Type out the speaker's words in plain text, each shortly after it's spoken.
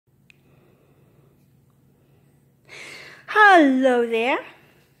Hello there.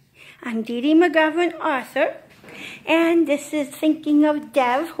 I'm Dee Dee McGovern, author, and this is Thinking of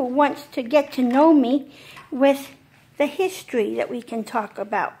Dev, who wants to get to know me with the history that we can talk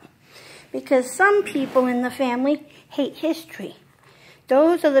about. Because some people in the family hate history.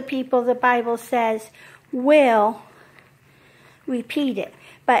 Those are the people the Bible says will repeat it.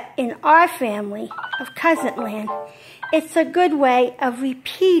 But in our family of Cousin Land, it's a good way of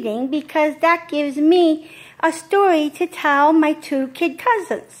repeating because that gives me a story to tell my two kid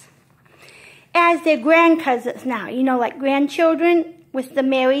cousins. As their grandcousins now, like grandchildren with the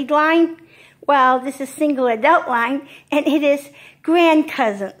married line. Well, this is single adult line, and it is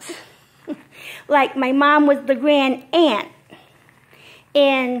grandcousins. Like my mom was the grand aunt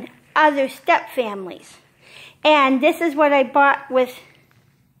in other step families. And this is what I bought with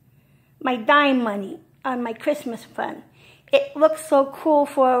my dime money on my Christmas fund. It looks so cool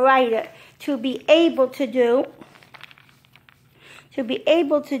for a writer to be able to do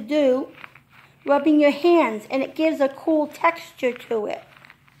rubbing your hands, and it gives a cool texture to it.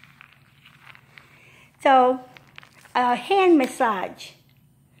 So, a hand massage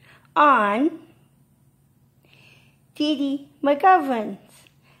on Dee Dee McGovern's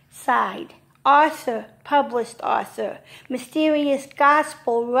side. Author, published author, mysterious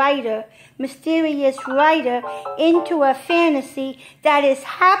gospel writer, mysterious writer into a fantasy that is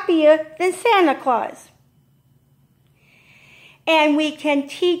happier than Santa Claus. And we can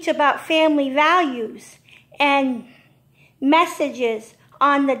teach about family values and messages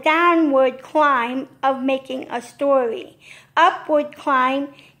on the downward climb of making a story. Upward climb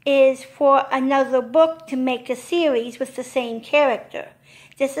is for another book to make a series with the same character.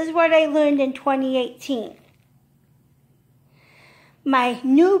 This is what I learned in 2018. My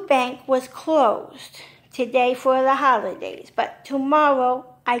new bank was closed today for the holidays, but tomorrow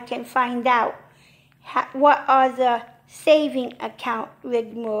I can find out what are the saving account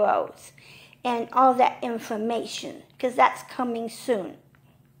rigmaroles and all that information, because that's coming soon.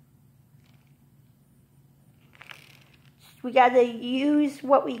 We got to use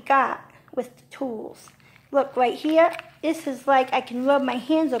what we got with the tools. Look, right here, this is like I can rub my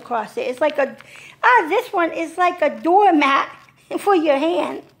hands across it. It's like this one is like a doormat for your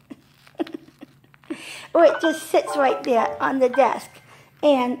hand. Or it just sits right there on the desk.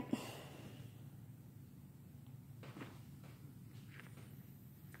 And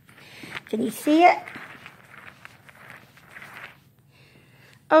can you see it?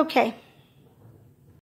 Okay.